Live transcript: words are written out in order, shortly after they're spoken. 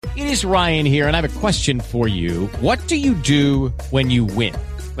It is Ryan here, and I have a question for you. What do you do when you win?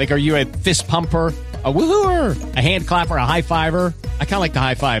 Like, are you a fist pumper, a woohooer, a hand clapper, a high fiver? I kind of like the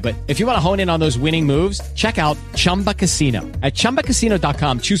high five, but if you want to hone in on those winning moves, check out Chumba Casino. At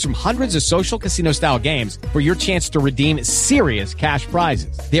ChumbaCasino.com, choose from hundreds of social casino-style games for your chance to redeem serious cash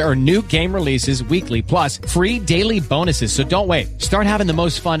prizes. There are new game releases weekly, plus free daily bonuses. So don't wait. Start having the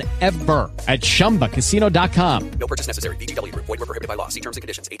most fun ever at ChumbaCasino.com. No purchase necessary. VGW. Void where prohibited by law. See terms and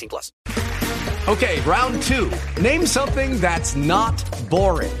conditions. 18+. Okay, round two. Name something that's not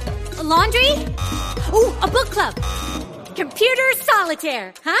boring. A laundry? Ooh, a book club. Computer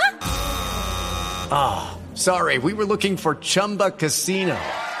solitaire, huh? Ah, oh, sorry. We were looking for Chumba Casino.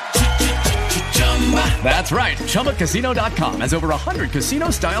 That's right. ChumbaCasino.com has over 100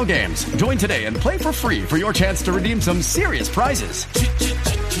 casino-style games. Join today and play for free for your chance to redeem some serious prizes.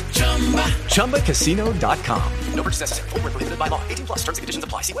 ChumbaCasino.com. No purchase necessary. Void where prohibited by law. 18+. Terms and conditions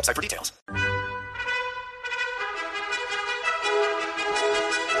apply. See website for details.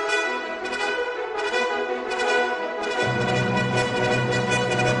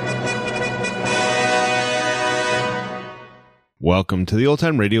 Welcome to the Old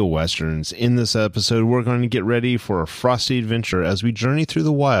Time Radio Westerns. In this episode, we're going to get ready for a frosty adventure as we journey through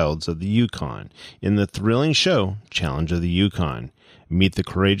the wilds of the Yukon in the thrilling show, Challenge of the Yukon. Meet the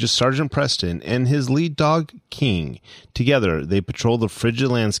courageous Sergeant Preston and his lead dog, King. Together, they patrol the frigid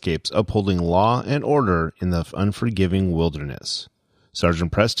landscapes, upholding law and order in the unforgiving wilderness.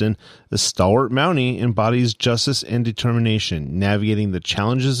 Sergeant Preston, the stalwart Mountie, embodies justice and determination, navigating the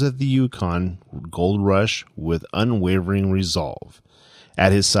challenges of the Yukon gold rush with unwavering resolve.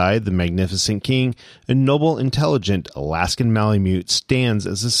 At his side, the magnificent King, a noble, intelligent Alaskan Malamute, stands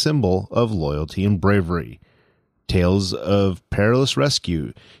as a symbol of loyalty and bravery. Tales of perilous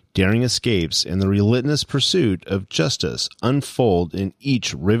rescue, daring escapes, and the relentless pursuit of justice unfold in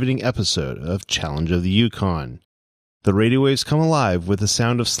each riveting episode of Challenge of the Yukon. The radio waves come alive with the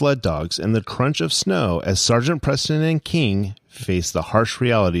sound of sled dogs and the crunch of snow as Sergeant Preston and King face the harsh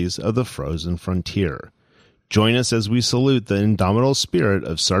realities of the frozen frontier. Join us as we salute the indomitable spirit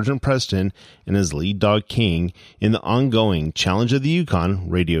of Sergeant Preston and his lead dog King in the ongoing Challenge of the Yukon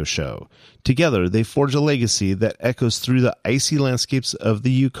radio show. Together, they forge a legacy that echoes through the icy landscapes of the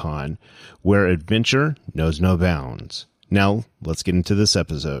Yukon, where adventure knows no bounds. Now, let's get into this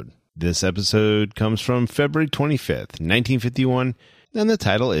episode. This episode comes from February 25th, 1951, and the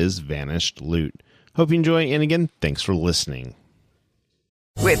title is Vanished Loot. Hope you enjoy, and again, thanks for listening.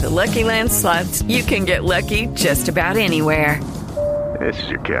 With the Lucky Land Slots, you can get lucky just about anywhere. This is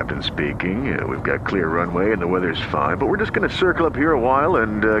your captain speaking. We've got clear runway and the weather's fine, but we're just going to circle up here a while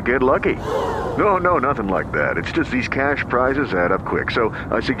and get lucky. No, nothing like that. It's just these cash prizes add up quick. So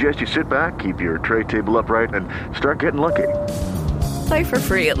I suggest you sit back, keep your tray table upright, and start getting lucky. Play for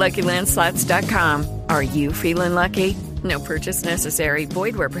free at LuckyLandSlots.com. Are you feeling lucky? No purchase necessary.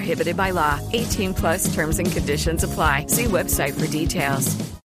 Void where prohibited by law. 18+ terms and conditions apply. See website for details.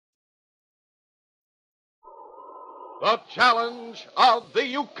 The Challenge of the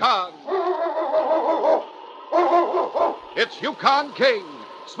Yukon. It's Yukon King,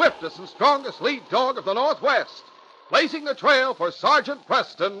 swiftest and strongest lead dog of the Northwest, blazing the trail for Sergeant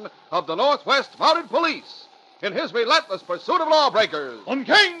Preston of the Northwest Mounted Police in his relentless pursuit of lawbreakers. On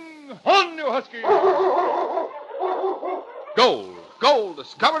King! On, you husky! Gold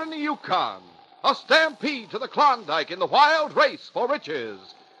discovered in the Yukon. A stampede to the Klondike in the wild race for riches.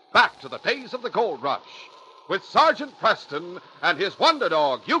 Back to the days of the gold rush, with Sergeant Preston and his wonder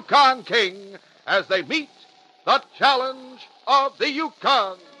dog, Yukon King, as they meet the Challenge of the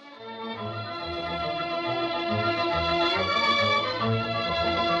Yukon.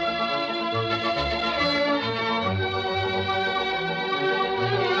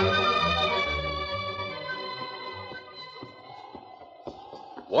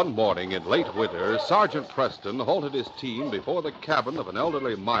 One morning in late winter, Sergeant Preston halted his team before the cabin of an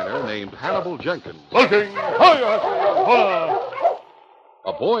elderly miner named Hannibal Jenkins. Looking!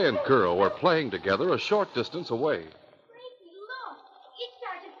 A boy and girl were playing together a short distance away. Gracie, look! It's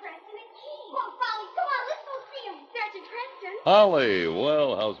Sergeant Preston and King. Oh, Polly, come on, let's go see him. Sergeant Preston. Holly,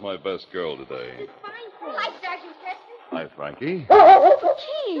 well, how's my best girl today? It's fine, King. Hi, Sergeant Preston. Hi, Frankie.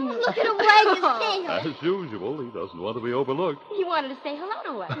 King! Look at him wag his tail. As usual, he doesn't want to be overlooked. He wanted to say hello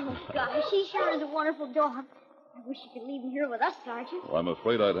to us. Oh, gosh, he sure is a wonderful dog. I wish you could leave him here with us, Sergeant. Well, I'm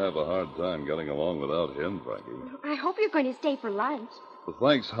afraid I'd have a hard time getting along without him, Frankie. I hope you're going to stay for lunch. Well,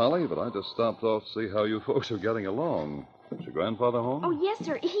 thanks, Holly, but I just stopped off to see how you folks are getting along. Is your grandfather home? Oh, yes,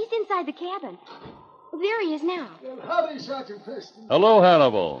 sir. He's inside the cabin. There he is now. Well, howdy, Sergeant Preston. Hello,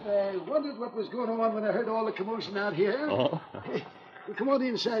 Hannibal. I wondered what was going on when I heard all the commotion out here. Oh? Well, come on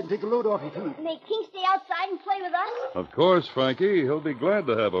inside and take a load off your feet. Make King stay outside and play with us? Of course, Frankie. He'll be glad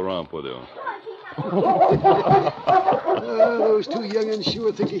to have a romp with you. Those two young'uns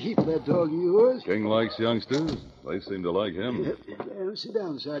sure think a heap of that dog of yours. King likes youngsters. They seem to like him. Well, sit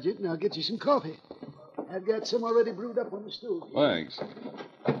down, Sergeant, and I'll get you some coffee. I've got some already brewed up on the stove. Thanks.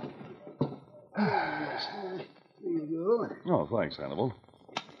 Yes, here you go. Oh, thanks, Hannibal.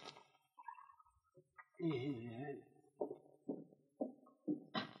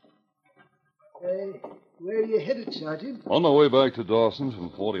 Where are you headed, Sergeant? On my way back to Dawson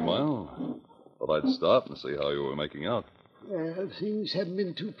from 40 Mile. Thought I'd stop and see how you were making out. Well, things haven't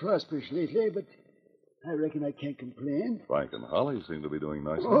been too prosperous lately, but I reckon I can't complain. Frank and Holly seem to be doing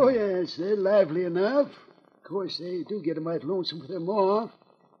nicely. Oh, yes, they're lively enough. Of course, they do get a mite lonesome for their ma.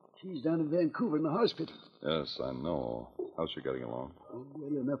 She's down in Vancouver in the hospital. Yes, I know. How's she getting along? Oh,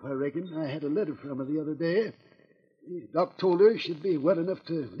 well enough, I reckon. I had a letter from her the other day. The doc told her she'd be well enough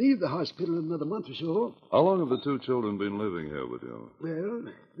to leave the hospital in another month or so. How long have the two children been living here with you?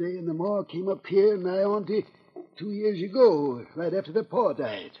 Well, they and the ma came up here nigh on to 2 years ago, right after their pa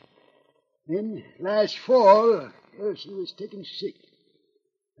died. Then, last fall, she was taken sick.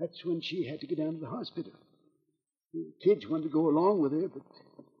 That's when she had to get down to the hospital. The kids wanted to go along with her, but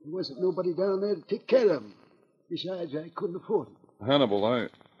there wasn't nobody down there to take care of them. Besides, I couldn't afford it. Hannibal, I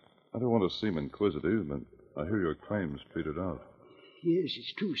don't want to seem inquisitive, but I hear your claim's petered out. Yes,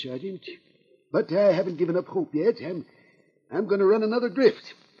 it's true, Sergeant. But I haven't given up hope yet. I'm going to run another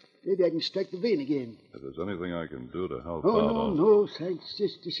drift. Maybe I can strike the vein again. If there's anything I can do to help out... No, thanks.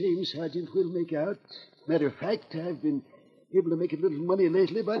 Just the same, Sergeant. We'll make out. Matter of fact, I've been able to make a little money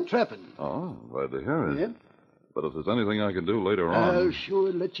lately by trapping. Oh, glad to hear it. Yeah? But if there's anything I can do later on... I'll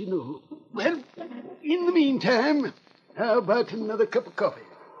sure let you know. Well, in the meantime, how about another cup of coffee?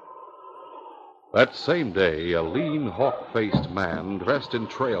 That same day, a lean, hawk-faced man dressed in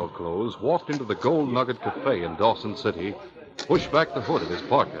trail clothes walked into the Gold Nugget Cafe in Dawson City, pushed back the hood of his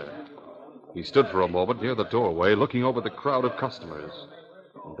parka. He stood for a moment near the doorway, looking over the crowd of customers.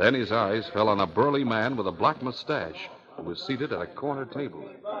 And then his eyes fell on a burly man with a black mustache who was seated at a corner table.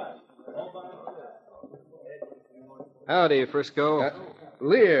 Howdy, Frisco.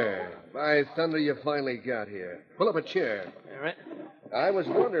 Lear, by thunder, you finally got here. Pull up a chair. All right. I was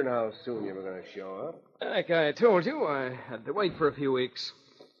wondering how soon you were going to show up. Like I told you, I had to wait for a few weeks.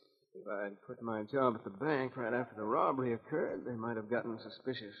 If I'd quit my job at the bank right after the robbery occurred, they might have gotten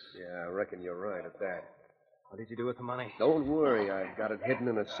suspicious. Yeah, I reckon you're right at that. What did you do with the money? Don't worry, I've got it hidden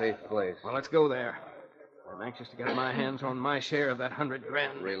in a safe place. Well, let's go there. I'm anxious to get my hands on my share of that $100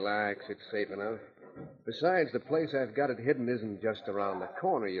 grand. Relax, it's safe enough. Besides, the place I've got it hidden isn't just around the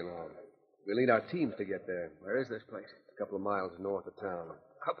corner, you know. We'll need our teams to get there. Where is this place? A couple of miles north of town.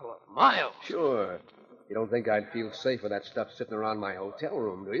 A couple of miles? Sure. You don't think I'd feel safe with that stuff sitting around my hotel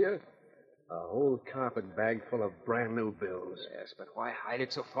room, do you? A whole carpet bag full of brand new bills. Yes, but why hide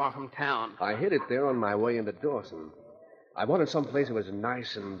it so far from town? I hid it there on my way into Dawson. I wanted someplace that was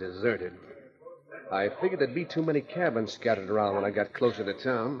nice and deserted. I figured there'd be too many cabins scattered around when I got closer to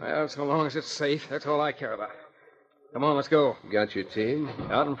town. Well, so long as it's safe, that's all I care about. Come on, let's go. Got your team?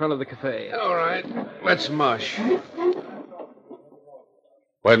 Out in front of the cafe. All right. Let's mush.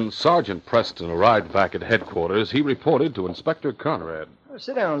 When Sergeant Preston arrived back at headquarters, he reported to Inspector Conrad.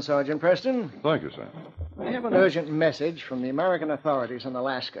 Sit down, Sergeant Preston. Thank you, sir. I have an urgent message from the American authorities in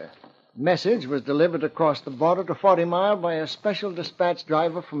Alaska. The message was delivered across the border to 40 Mile by a special dispatch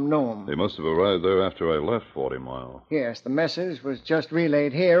driver from Nome. He must have arrived there after I left 40 Mile. Yes, the message was just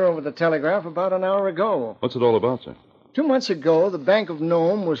relayed here over the telegraph about an hour ago. What's it all about, sir? 2 months ago, the Bank of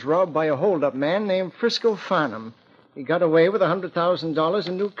Nome was robbed by a hold-up man named Frisco Farnham. He got away with $100,000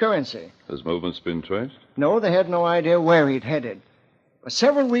 in new currency. Has movements been traced? No, they had no idea where he'd headed. But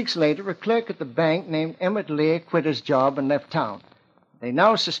several weeks later, a clerk at the bank named Emmett Lear quit his job and left town. They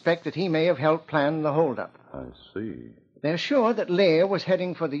now suspect that he may have helped plan the holdup. I see. They're sure that Lear was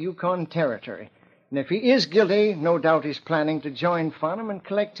heading for the Yukon territory. And if he is guilty, no doubt he's planning to join Farnham and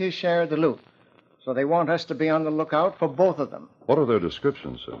collect his share of the loot. So they want us to be on the lookout for both of them. What are their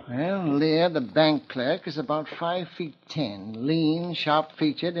descriptions, sir? Well, Lear, the bank clerk, is about 5'10", lean,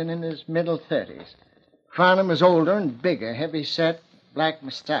 sharp-featured, and in his middle 30s. Farnham is older and bigger, heavy-set, black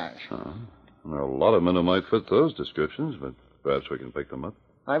mustache. There are a lot of men who might fit those descriptions, but perhaps we can pick them up.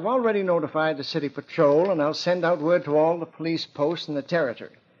 I've already notified the city patrol, and I'll send out word to all the police posts in the territory.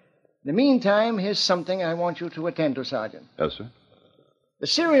 In the meantime, here's something I want you to attend to, Sergeant. Yes, sir. The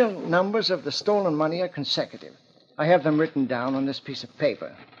serial numbers of the stolen money are consecutive. I have them written down on this piece of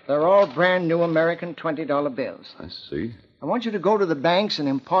paper. They're all brand new American $20 bills. I see. I want you to go to the banks and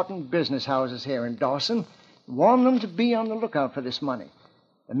important business houses here in Dawson Warn them to be on the lookout for this money.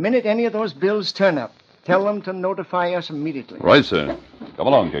 The minute any of those bills turn up, tell them to notify us immediately. Right, sir. Come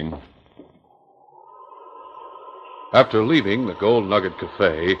along, King. After leaving the Gold Nugget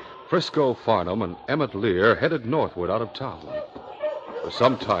Cafe, Frisco Farnham and Emmett Lear headed northward out of town. For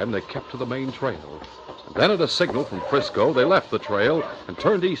some time, they kept to the main trail. And then, at a signal from Frisco, they left the trail and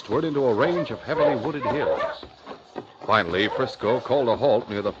turned eastward into a range of heavily wooded hills. Finally, Frisco called a halt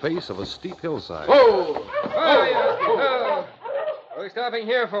near the face of a steep hillside. Whoa! What are we stopping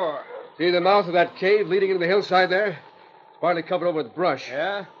here for? See the mouth of that cave leading into the hillside there? It's partly covered over with brush.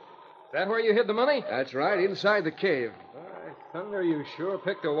 Yeah? Is that where you hid the money? That's right, inside the cave. By thunder, you sure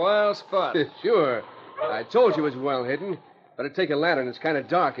picked a wild spot. Sure. I told you it was well hidden. Better take a lantern. It's kind of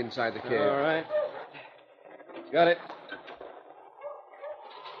dark inside the cave. All right. Got it.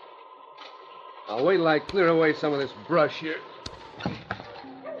 I'll wait till I clear away some of this brush here.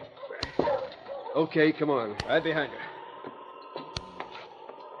 Okay, come on. Right behind you.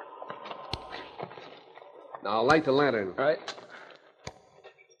 Now, light the lantern. All right.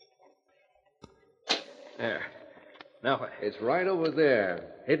 There. Now what? It's right over there,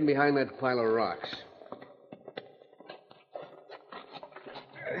 hidden behind that pile of rocks.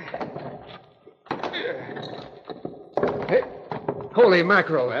 Hey, holy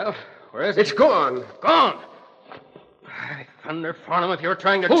mackerel. Well, where is it? It's gone. Gone! By thunder, Farnham, if you're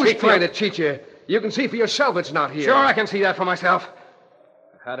trying to Who's cheat me... trying to cheat you? You can see for yourself it's not here. Sure, I can see that for myself.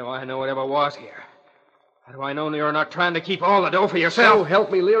 How do I know it ever was here? How do I know you're not trying to keep all the dough for yourself? So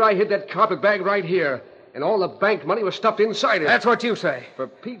help me, Lear, I hid that carpet bag right here. And all the bank money was stuffed inside it. That's what you say. For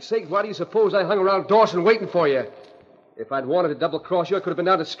Pete's sake, why do you suppose I hung around Dawson waiting for you? If I'd wanted to double-cross you, I could have been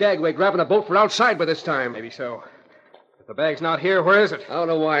down to Skagway grabbing a boat for outside by this time. Maybe so. If the bag's not here, where is it? How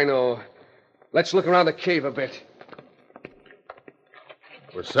do I know? Let's look around the cave a bit.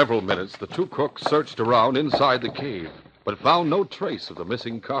 For several minutes, the two crooks searched around inside the cave, but found no trace of the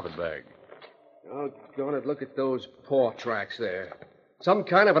missing carpet bag. Doggone it, look at those paw tracks there. Some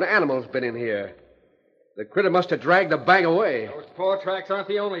kind of an animal's been in here. The critter must have dragged the bag away. Those paw tracks aren't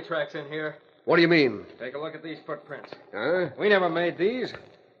the only tracks in here. What do you mean? Take a look at these footprints. Huh? We never made these.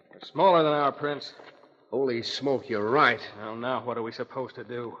 They're smaller than our prints. Holy smoke, you're right. Well, now what are we supposed to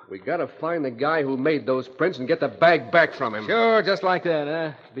do? We gotta find the guy who made those prints and get the bag back from him. Sure, just like that,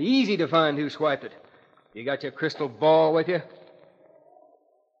 huh? Be easy to find who swiped it. You got your crystal ball with you?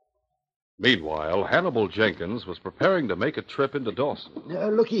 Meanwhile, Hannibal Jenkins was preparing to make a trip into Dawson. Now,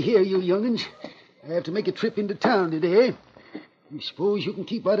 looky here, you young'uns. I have to make a trip into town today. You suppose you can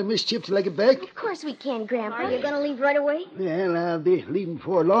keep out of mischief till I get back? Of course we can, Grandpa. Are you going to leave right away? Well, I'll be leaving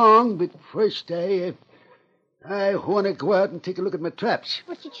before long, but first I want to go out and take a look at my traps.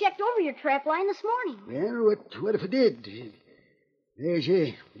 But you checked over your trap line this morning. Well, what if I did? There's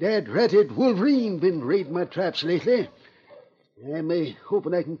a dad-ratted Wolverine been raiding my traps lately. I'm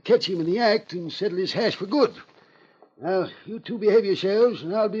hoping I can catch him in the act and settle his hash for good. Now, you two behave yourselves,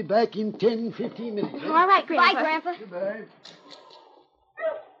 and I'll be back in 10, 15 minutes. All right, Grandpa. Bye, Grandpa. Goodbye.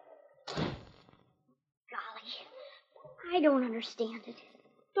 Golly, I don't understand it.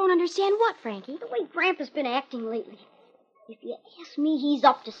 Don't understand what, Frankie? The way Grandpa's been acting lately. If you ask me, he's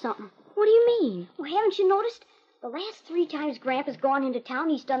up to something. What do you mean? Well, haven't you noticed? The last 3 times Grandpa's gone into town,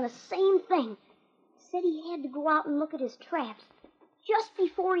 he's done the same thing. Said he had to go out and look at his traps just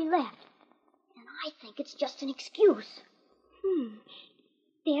before he left. And I think it's just an excuse.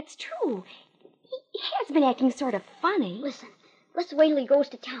 That's true. He has been acting sort of funny. Listen, let's wait till he goes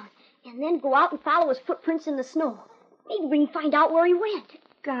to town, and then go out and follow his footprints in the snow. Maybe we can find out where he went.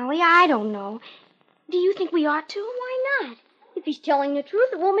 Golly, I don't know. Do you think we ought to? Why not? If he's telling the truth,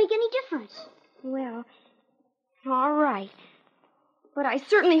 it won't make any difference. Well, all right. But I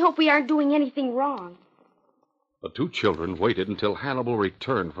certainly hope we aren't doing anything wrong. The two children waited until Hannibal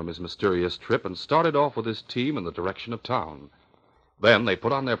returned from his mysterious trip and started off with his team in the direction of town. Then they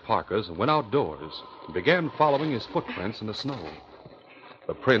put on their parkas and went outdoors and began following his footprints in the snow.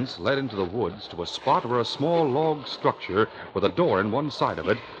 The prints led into the woods to a spot where a small log structure with a door in one side of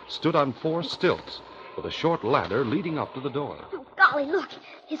it stood on 4 stilts with a short ladder leading up to the door. Oh, golly, look.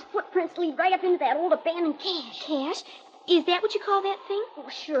 His footprints lead right up into that old abandoned cache. Cache? Is that what you call that thing? Oh,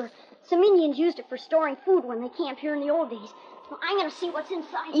 sure. Some Indians used it for storing food when they camped here in the old days. Well, I'm going to see what's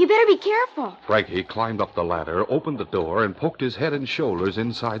inside. You better be careful. Frankie climbed up the ladder, opened the door, and poked his head and shoulders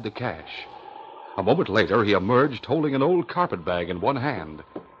inside the cache. A moment later, he emerged holding an old carpet bag in one hand.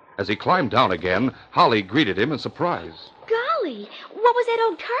 As he climbed down again, Holly greeted him in surprise. Golly, what was that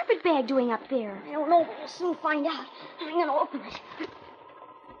old carpet bag doing up there? I don't know, but we'll soon find out. I'm going to open it.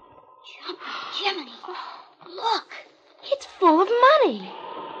 Jiminy, look. It's full of money.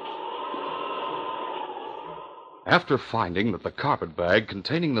 After finding that the carpet bag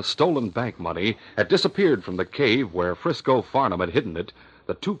containing the stolen bank money had disappeared from the cave where Frisco Farnham had hidden it,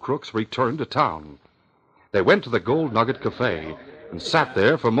 the two crooks returned to town. They went to the Gold Nugget Cafe and sat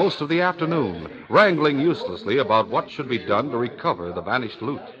there for most of the afternoon, wrangling uselessly about what should be done to recover the vanished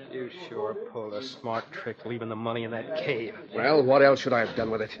loot. You sure pulled a smart trick leaving the money in that cave. Well, what else should I have done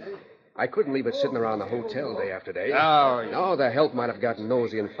with it? I couldn't leave it sitting around the hotel day after day. Oh, yeah. No, the help might have gotten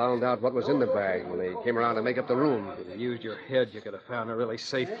nosy and found out what was in the bag when they came around to make up the room. If you used your head, you could have found a really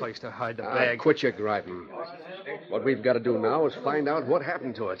safe place to hide the bag. Quit your griping. What we've got to do now is find out what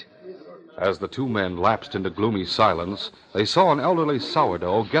happened to it. As the two men lapsed into gloomy silence, they saw an elderly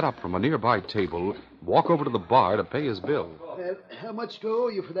sourdough get up from a nearby table, walk over to the bar to pay his bill. Well, how much do I owe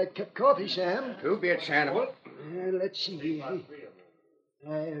you for that cup of coffee, Sam? 2 bits, Hannibal. Let's see.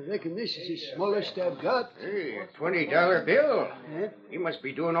 I reckon this is the smallest I've got. Hey, a $20 bill. You must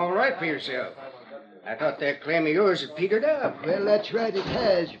be doing all right for yourself. I thought that claim of yours had petered out. Well, that's right, it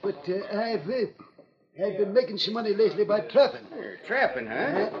has. But I've been making some money lately by trapping. Trapping,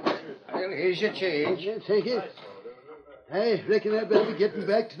 huh? Well, here's your change. Thank you. I reckon I'd better be getting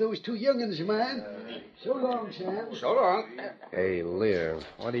back to those two young'uns of mine. So long, Sam. So long. Hey, Lear.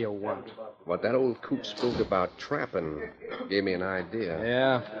 What do you want? What that old coot spoke about trapping gave me an idea.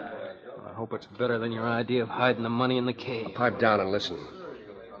 Yeah? I hope it's better than your idea of hiding the money in the cave. Pipe down and listen.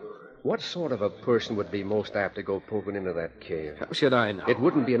 What sort of a person would be most apt to go poking into that cave? How should I know? It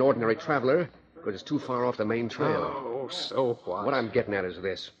wouldn't be an ordinary traveler, because it's too far off the main trail. Oh, so what? What I'm getting at is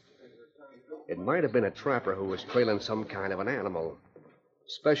this. It might have been a trapper who was trailing some kind of an animal,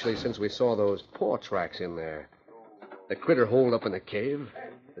 especially since we saw those paw tracks in there. The critter holed up in the cave,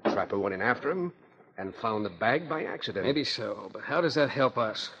 the trapper went in after him, and found the bag by accident. Maybe so, but how does that help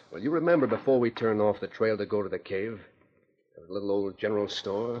us? Well, you remember before we turned off the trail to go to the cave? The little old general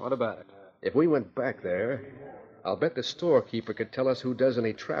store? What about it? If we went back there, I'll bet the storekeeper could tell us who does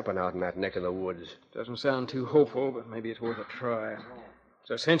any trapping out in that neck of the woods. Doesn't sound too hopeful, but maybe it's worth a try.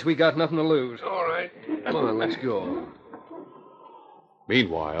 So since we got nothing to lose. All right. Come on, let's go.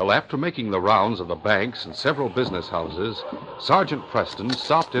 Meanwhile, after making the rounds of the banks and several business houses, Sergeant Preston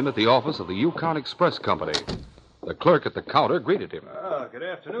stopped in at the office of the Yukon Express Company. The clerk at the counter greeted him. Good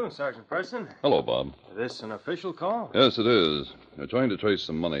afternoon, Sergeant Preston. Hello, Bob. Is this an official call? Yes, it is. We're trying to trace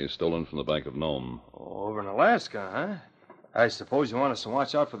some money stolen from the Bank of Nome. Oh, over in Alaska, huh? I suppose you want us to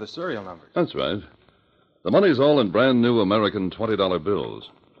watch out for the serial numbers. That's right. The money's all in brand new American $20 bills.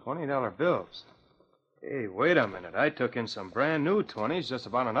 $20 bills? Hey, wait a minute. I took in some brand new 20s just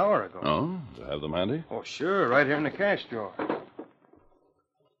about an hour ago. Oh? Do you have them handy? Oh, sure. Right here in the cash drawer.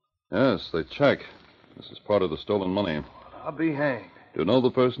 Yes, they check. This is part of the stolen money. I'll be hanged. Do you know the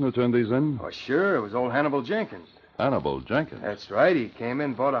person who turned these in? Oh, sure. It was old Hannibal Jenkins. Hannibal Jenkins? That's right. He came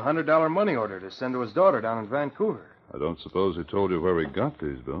in, bought a $100 money order to send to his daughter down in Vancouver. I don't suppose he told you where he got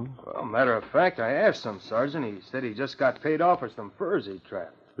these bills. Well, matter of fact, I asked him, Sergeant. He said he just got paid off for some furs he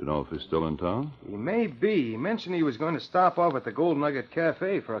trapped. Do you know if he's still in town? He may be. He mentioned he was going to stop off at the Gold Nugget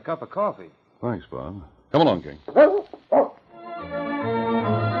Cafe for a cup of coffee. Thanks, Bob. Come along, King.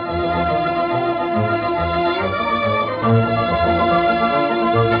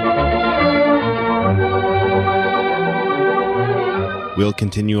 We'll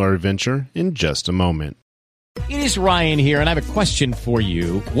continue our adventure in just a moment. It is Ryan here, and I have a question for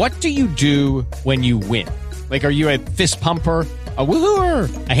you. What do you do when you win? Like, are you a fist pumper, a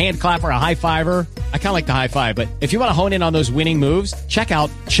woohooer, a hand clapper, a high fiver? I kind of like the high five, but if you want to hone in on those winning moves, check out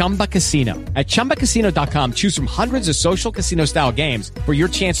Chumba Casino. At ChumbaCasino.com, choose from hundreds of social casino-style games for your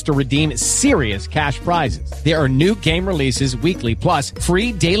chance to redeem serious cash prizes. There are new game releases weekly, plus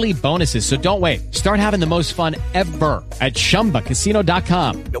free daily bonuses. So don't wait. Start having the most fun ever at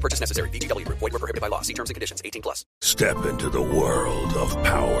ChumbaCasino.com. No purchase necessary. VGW. Void where prohibited by law. See terms and conditions. 18+. Step into the world of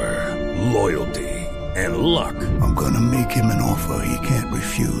power, loyalty, and luck. I'm gonna make him an offer he can't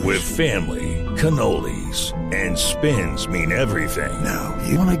refuse. With family, cannolis, and spins mean everything. Now,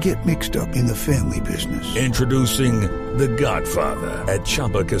 you wanna get mixed up in the family business. Introducing The Godfather at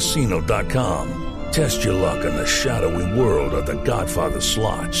ChumbaCasino.com. Test your luck in the shadowy world of The Godfather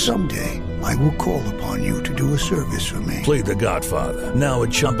slot. Someday, I will call upon you to do a service for me. Play The Godfather now at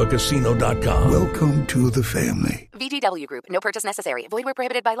ChumbaCasino.com. Welcome to the family. VGW Group. No purchase necessary. Void where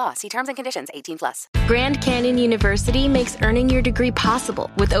prohibited by law. See terms and conditions. 18+. Grand Canyon University makes earning your degree possible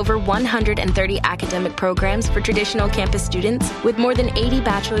with over 130 academic programs for traditional campus students with more than 80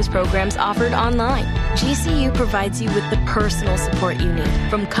 bachelor's programs offered online. GCU provides you with the personal support you need,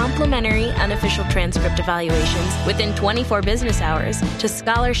 from complimentary unofficial transcript evaluations within 24 business hours to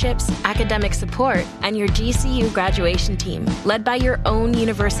scholarships, academic support, and your GCU graduation team, led by your own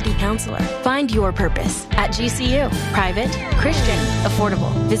university counselor. Find your purpose at GCU. Private, Christian,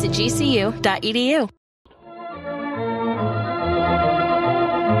 affordable. Visit gcu.edu.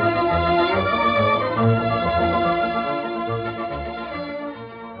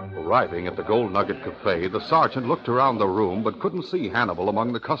 Arriving at the Gold Nugget Cafe, the sergeant looked around the room but couldn't see Hannibal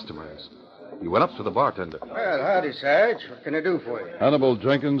among the customers. He went up to the bartender. Well, howdy, Sarge. What can I do for you? Hannibal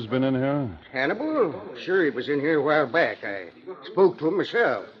Jenkins been in here? Hannibal? Sure, he was in here a while back. I spoke to him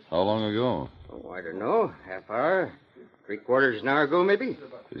myself. How long ago? Oh, I don't know. Half hour. 3/4 an hour ago, maybe.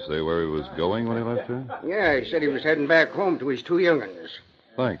 Did he say where he was going when he left here? Yeah, he said he was heading back home to his 2 young'uns.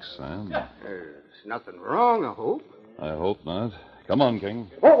 Thanks, Sam. There's nothing wrong, I hope. I hope not. Come on, King.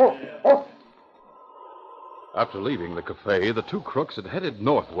 After leaving the cafe, the two crooks had headed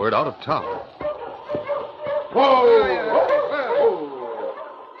northward out of town.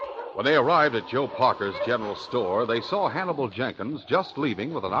 When they arrived at Joe Parker's general store, they saw Hannibal Jenkins just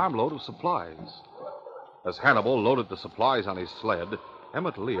leaving with an armload of supplies. As Hannibal loaded the supplies on his sled,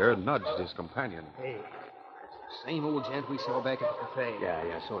 Emmett Lear nudged his companion. Hey, same old gent we saw back at the cafe.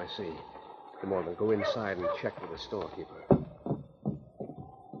 Yeah, so I see. Come on, then go inside and check with the storekeeper.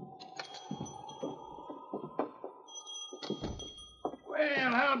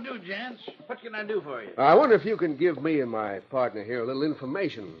 Well, how do, gents? What can I do for you? I wonder if you can give me and my partner here a little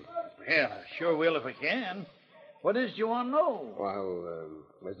information. Well, I sure will if I can. What is it you want to know?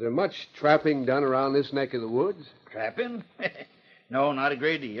 Well, is there much trapping done around this neck of the woods? Trapping? No, not a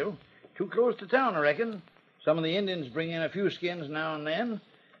great deal. Too close to town, I reckon. Some of the Indians bring in a few skins now and then.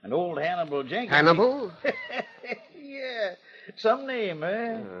 And old Hannibal Jenkins... Hannibal? Yeah. Some name,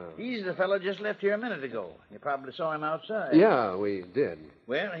 eh? He's the fellow just left here a minute ago. You probably saw him outside. Yeah, we did.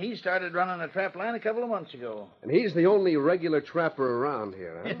 Well, he started running a trap line a couple of months ago. And he's the only regular trapper around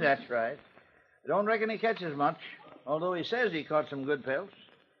here, huh? That's right. I don't reckon he catches much, although he says he caught some good pelts.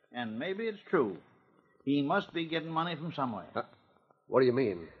 And maybe it's true. He must be getting money from somewhere. What do you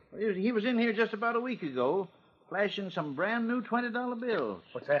mean? Well, he was in here just about a week ago, flashing some brand new $20 bills.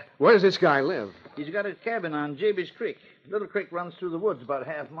 What's that? Where does this guy live? He's got a cabin on Jaby's Creek. Little creek runs through the woods about a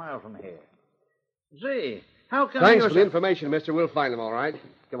half mile from here. Say, how come Thanks for the information, mister. We'll find him, all right.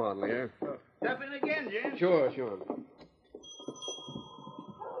 Come on, Lear. Step in again, Jim. Sure.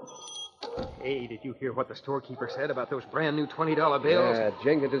 Hey, did you hear what the storekeeper said about those brand new $20 bills? Yeah,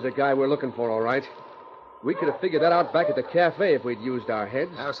 Jenkins is the guy we're looking for, all right. We could have figured that out back at the cafe if we'd used our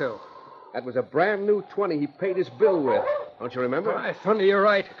heads. How so? That was a brand new 20 he paid his bill with. Don't you remember? By thunder, you're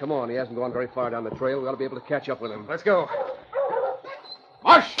right. Come on, he hasn't gone very far down the trail. We ought to be able to catch up with him. Let's go.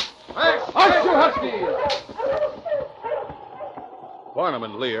 March! March, you huskies! Barnum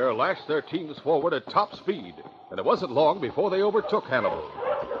and Lear lashed their teams forward at top speed, and it wasn't long before they overtook Hannibal.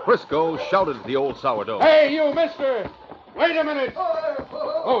 Frisco shouted at the old sourdough. Hey, you, mister! Wait a minute!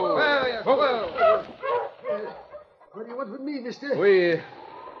 What do you want with me, mister? We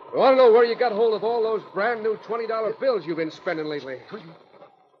want to know where you got hold of all those brand new $20 bills you've been spending lately.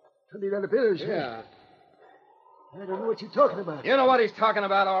 $20 bills? Yeah. I don't know what you're talking about. You know what he's talking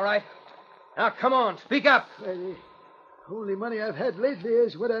about, all right. Now, come on, speak up. The only money I've had lately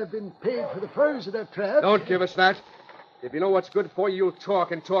is what I've been paid for the furs that I've trapped. Don't give us that. If you know what's good for you, you'll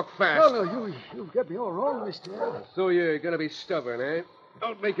talk and talk fast. No, you've got me all wrong, mister. So you're going to be stubborn, eh?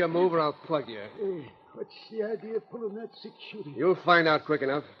 Don't make a move or I'll plug you. What's the idea of pulling that 6-shooter? You'll find out quick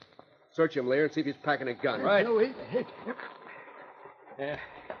enough. Search him, Lear, and see if he's packing a gun. Right. No, wait. Yeah.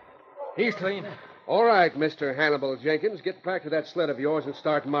 He's clean. All right, Mr. Hannibal Jenkins, get back to that sled of yours and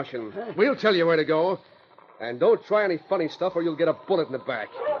start mushing. We'll tell you where to go. And don't try any funny stuff or you'll get a bullet in the back.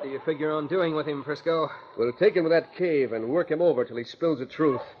 What do you figure on doing with him, Frisco? We'll take him to that cave and work him over till he spills the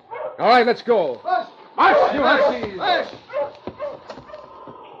truth. All right, let's go. March, you huskies!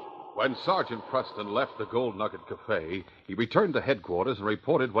 When Sergeant Preston left the Gold Nugget Cafe, he returned to headquarters and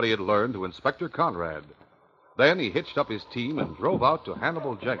reported what he had learned to Inspector Conrad. Then he hitched up his team and drove out to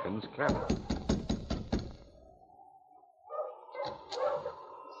Hannibal Jenkins' cabin.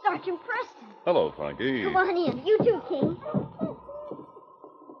 Sergeant Preston. Hello, Frankie. Come on in. You too, King. Hello,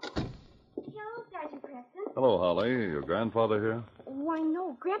 Sergeant Preston. Hello, Holly. Your grandfather here? Why,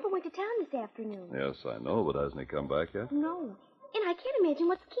 no. Grandpa went to town this afternoon. Yes, I know, but hasn't he come back yet? No. And I can't imagine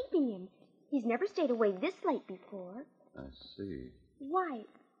what's keeping him. He's never stayed away this late before. I see. Why?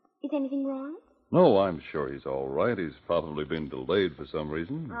 Is anything wrong? No, I'm sure he's all right. He's probably been delayed for some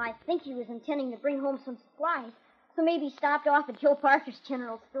reason. I think he was intending to bring home some supplies. So maybe he stopped off at Joe Parker's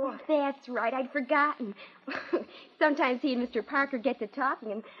general store. Oh, that's right. I'd forgotten. Sometimes he and Mr. Parker get to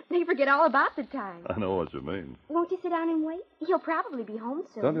talking, and they forget all about the time. I know what you mean. Won't you sit down and wait? He'll probably be home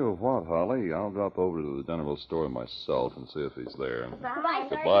soon. Tell you what, Holly, I'll drop over to the general store myself and see if he's there. Bye.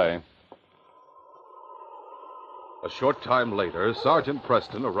 Goodbye. A short time later, Sergeant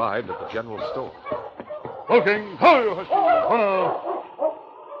Preston arrived at the general store. Looking.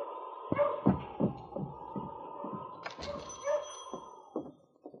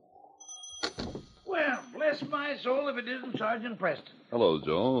 Well, bless my soul if it isn't Sergeant Preston. Hello,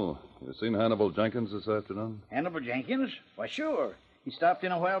 Joe. You seen Hannibal Jenkins this afternoon? Hannibal Jenkins? Why, sure. He stopped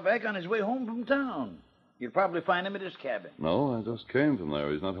in a while back on his way home from town. You'll probably find him at his cabin. No, I just came from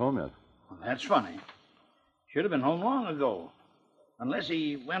there. He's not home yet. Well, that's funny. Should have been home long ago. Unless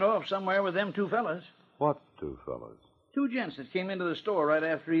he went off somewhere with them two fellas. What two fellas? Two gents that came into the store right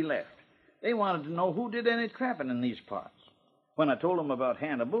after he left. They wanted to know who did any trapping in these parts. When I told them about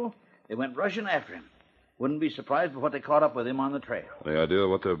Hannibal, they went rushing after him. Wouldn't be surprised if what they caught up with him on the trail. Any idea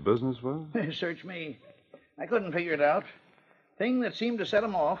what their business was? Search me. I couldn't figure it out. Thing that seemed to set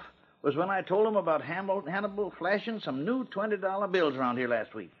them off was when I told them about Hannibal flashing some new $20 bills around here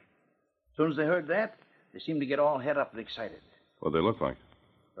last week. As soon as they heard that, they seemed to get all head up and excited. What'd they look like?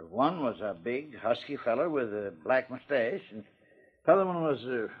 But one was a big, husky feller with a black mustache, and the other one was,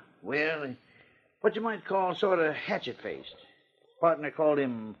 what you might call sort of hatchet-faced. Partner called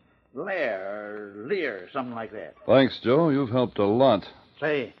him Lear, something like that. Thanks, Joe. You've helped a lot.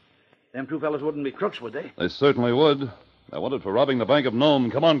 Say, them two fellas wouldn't be crooks, would they? They certainly would. I wanted for robbing the Bank of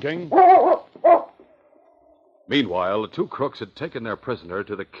Nome. Come on, King. Meanwhile, the two crooks had taken their prisoner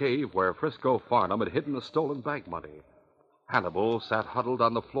to the cave where Frisco Farnham had hidden the stolen bank money. Hannibal sat huddled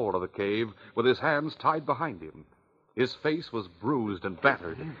on the floor of the cave with his hands tied behind him. His face was bruised and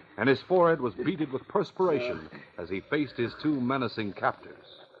battered, and his forehead was beaded with perspiration as he faced his two menacing captors.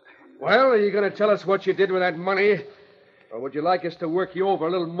 Well, are you going to tell us what you did with that money? Or would you like us to work you over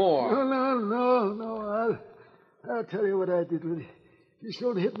a little more? No. I'll tell you what I did with it. Just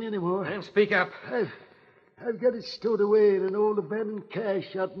don't hit me anymore. And speak up. I've got it stowed away in an old abandoned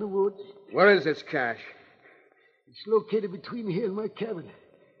cache out in the woods. Where is this cache? It's located between here and my cabin.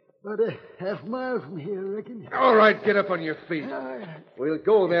 About a half-mile from here, I reckon. All right, get up on your feet. We'll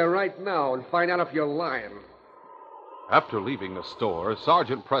go there right now and find out if you're lying. After leaving the store,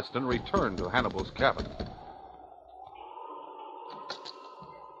 Sergeant Preston returned to Hannibal's cabin.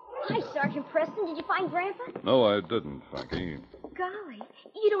 Hi, Sergeant Preston. Did you find Grandpa? No, I didn't, Frankie. Golly,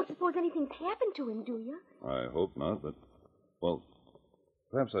 you don't suppose anything's happened to him, do you? I hope not, but, well,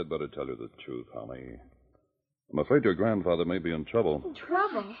 perhaps I'd better tell you the truth, Holly. I'm afraid your grandfather may be in trouble.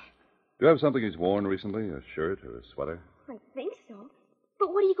 Trouble? Do you have something he's worn recently? A shirt or a sweater? I think so.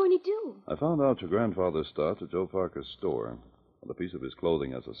 But what are you going to do? I found out your grandfather stopped at Joe Parker's store. With a piece of his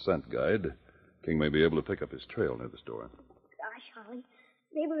clothing as a scent guide, King may be able to pick up his trail near the store. Gosh, Holly.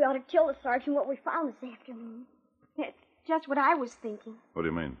 Maybe we ought to tell the sergeant what we found this afternoon. That's just what I was thinking. What do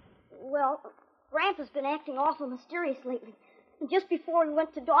you mean? Well, Grandpa's been acting awful mysterious lately. And just before he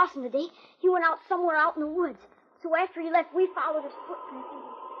went to Dawson today, he went out somewhere out in the woods. So after he left, we followed his footprints.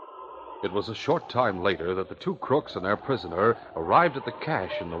 It was a short time later that the two crooks and their prisoner arrived at the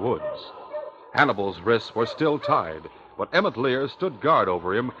cache in the woods. Hannibal's wrists were still tied, but Emmett Lear stood guard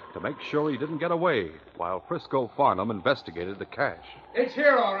over him to make sure he didn't get away, while Frisco Farnham investigated the cache. It's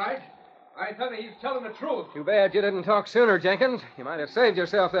here, all right. I thought he was telling the truth. Too bad you didn't talk sooner, Jenkins. You might have saved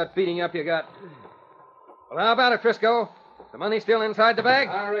yourself that beating up you got. Well, how about it, Frisco? The money still inside the bag?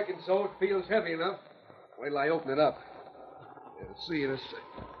 I reckon so. It feels heavy enough. Wait till I open it up. You'll see in a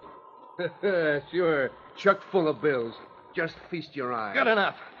sec. Sure. Chuck full of bills. Just feast your eyes. Good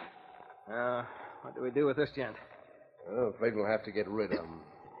enough. What do we do with this gent? Oh, afraid we'll have to get rid of him.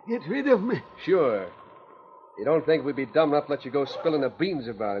 Get rid of me? Sure. You don't think we'd be dumb enough to let you go spilling the beans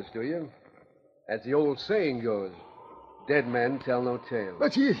about us, do you? As the old saying goes, dead men tell no tales.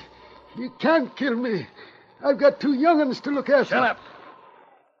 But you can't kill me. I've got two young'uns to look after. Shut up.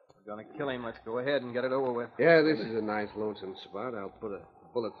 We're going to kill him. Let's go ahead and get it over with. Yeah, this is a nice lonesome spot. I'll put a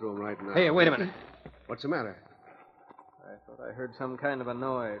bullet through him right now. Hey, wait a minute. What's the matter? I thought I heard some kind of a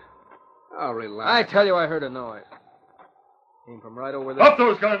noise. Oh, relax. I tell you I heard a noise. Came from right over there. Up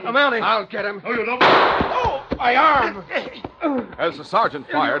those guns! I'm mounting. I'll get him. No, you don't. Oh, my arm! As the sergeant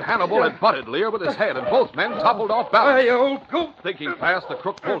fired, Hannibal had butted Lear with his head, and both men toppled off balance. Hey, you old goof! Thinking fast, the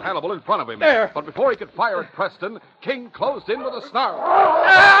crook pulled Hannibal in front of him. There. But before he could fire at Preston, King closed in with a snarl.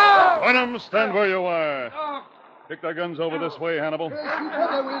 Bunham, stand where you are. Kick their guns over this way, Hannibal. Shoot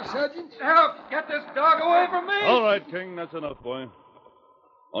that way, Sergeant. Help! Get this dog away from me! All right, King, that's enough, boy.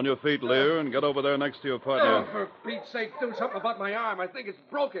 On your feet, Lear, and get over there next to your partner. Oh, for Pete's sake, do something about my arm. I think it's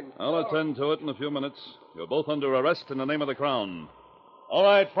broken. I'll attend to it in a few minutes. You're both under arrest in the name of the Crown. All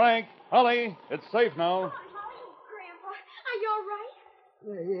right, Frank, Holly, it's safe now. Grandpa, are you all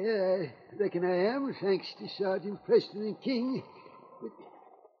right? Yeah, I reckon I am, thanks to Sergeant Preston and King. But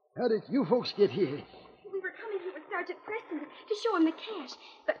how did you folks get here? We were coming here with Sergeant Preston to show him the cash,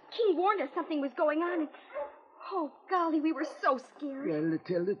 but King warned us something was going on, and... Oh, golly, we were so scared. Well, to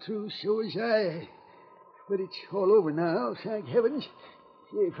tell the truth, so was I. But it's all over now, thank heavens.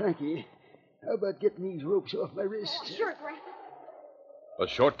 Say, Frankie, how about getting these ropes off my wrists? Oh, sure, Grandpa. A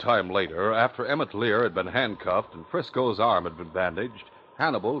short time later, after Emmett Lear had been handcuffed and Frisco's arm had been bandaged,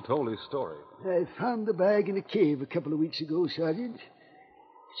 Hannibal told his story. I found the bag in a cave a couple of weeks ago, Sergeant.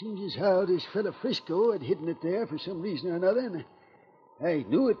 Seems as how this fellow Frisco had hidden it there for some reason or another, and I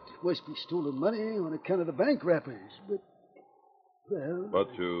knew it must be stolen money on account of the bank wrappers, but, well...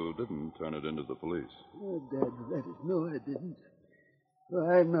 But you didn't turn it into the police. Oh, Dad, let it. No, I didn't. Well,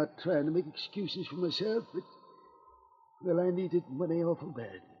 I'm not trying to make excuses for myself, but, well, I needed money awful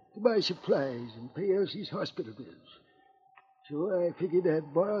bad to buy supplies and pay Elsie's hospital bills. So I figured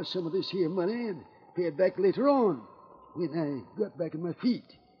I'd borrow some of this here money and pay it back later on when I got back on my feet.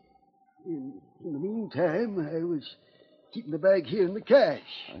 In the meantime, I was keeping the bag here in the cash.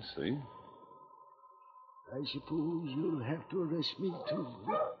 I see. I suppose you'll have to arrest me, too.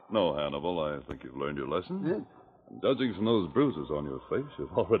 No, Hannibal, I think you've learned your lesson. Huh? And judging from those bruises on your face,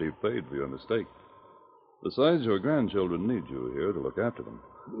 you've already paid for your mistake. Besides, your grandchildren need you here to look after them.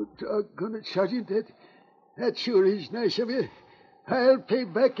 Oh, doggone it, Sergeant. That sure is nice of you. I'll pay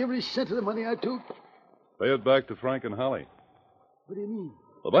back every cent of the money I took. Pay it back to Frank and Holly. What do you mean?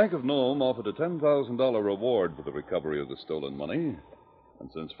 The Bank of Nome offered a $10,000 reward for the recovery of the stolen money. And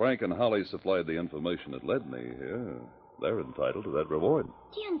since Frank and Holly supplied the information that led me here, they're entitled to that reward.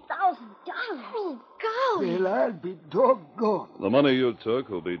 $10,000? Oh, golly. Well, I'll be doggone. The money you took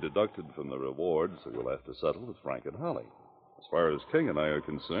will be deducted from the reward, so you'll have to settle with Frank and Holly. As far as King and I are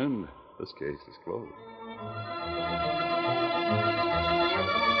concerned, this case is closed.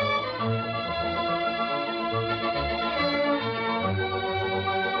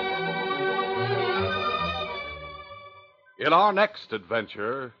 In our next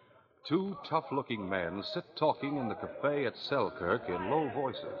adventure, two tough-looking men sit talking in the cafe at Selkirk in low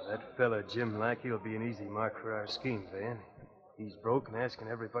voices. That fella, Jim Lackey, will be an easy mark for our scheme, Van. He's broke and asking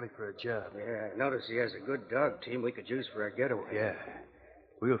everybody for a job. Yeah, I notice he has a good dog team we could use for a getaway. Yeah.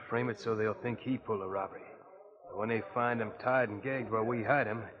 We'll frame it so they'll think he pulled a robbery. But when they find him tied and gagged where we hide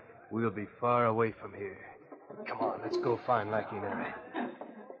him, we'll be far away from here. Come on, let's go find Lackey now.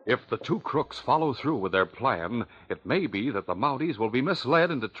 If the two crooks follow through with their plan, it may be that the Mounties will be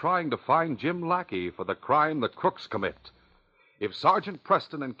misled into trying to find Jim Lackey for the crime the crooks commit. If Sergeant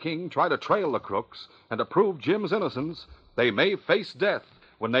Preston and King try to trail the crooks and to prove Jim's innocence, they may face death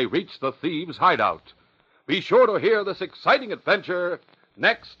when they reach the thieves' hideout. Be sure to hear this exciting adventure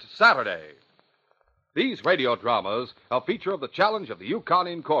next Saturday. These radio dramas, a feature of the Challenge of the Yukon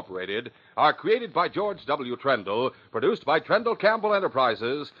Incorporated, are created by George W. Trendle, produced by Trendle Campbell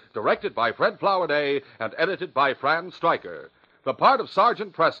Enterprises, directed by Fred Flowerday, and edited by Fran Stryker. The part of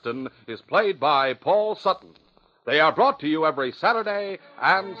Sergeant Preston is played by Paul Sutton. They are brought to you every Saturday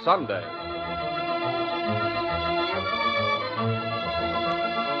and Sunday.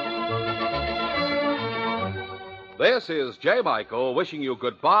 This is J. Michael wishing you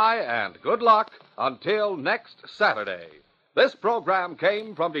goodbye and good luck until next Saturday. This program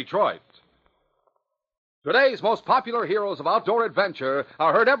came from Detroit. Today's most popular heroes of outdoor adventure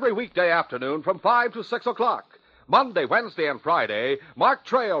are heard every weekday afternoon from 5 to 6 o'clock. Monday, Wednesday, and Friday, Mark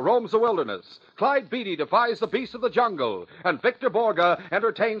Trail roams the wilderness. Clyde Beatty defies the beasts of the jungle. And Victor Borga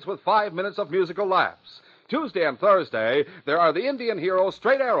entertains with 5 minutes of musical laughs. Tuesday and Thursday, there are the Indian hero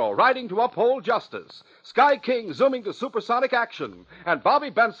Straight Arrow riding to uphold justice, Sky King zooming to supersonic action, and Bobby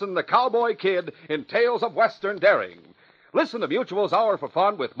Benson, the cowboy kid, in Tales of Western Daring. Listen to Mutual's Hour for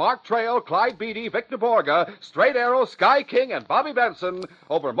Fun with Mark Trail, Clyde Beatty, Victor Borga, Straight Arrow, Sky King, and Bobby Benson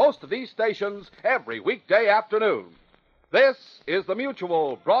over most of these stations every weekday afternoon. This is the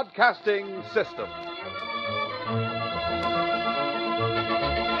Mutual Broadcasting System.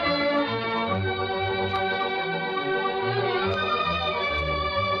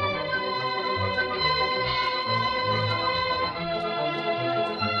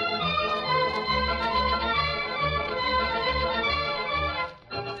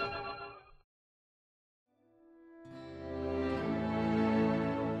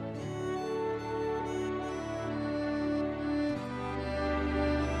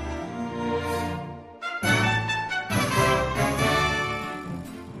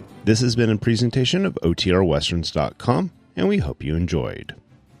 This has been a presentation of OTRWesterns.com, and we hope you enjoyed.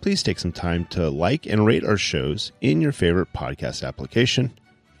 Please take some time to like and rate our shows in your favorite podcast application.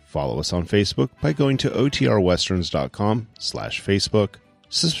 Follow us on Facebook by going to OTRWesterns.com/Facebook.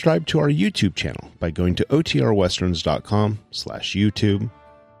 Subscribe to our YouTube channel by going to OTRWesterns.com/YouTube.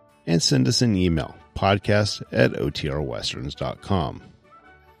 And send us an email, podcast@OTRWesterns.com.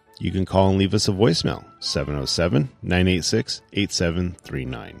 You can call and leave us a voicemail,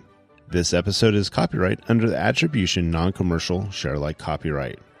 707-986-8739. This episode is copyright under the Attribution Non-Commercial Share-alike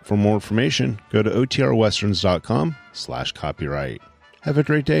copyright. For more information, go to OTRWesterns.com/copyright. Have a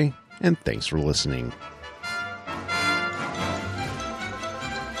great day, and thanks for listening.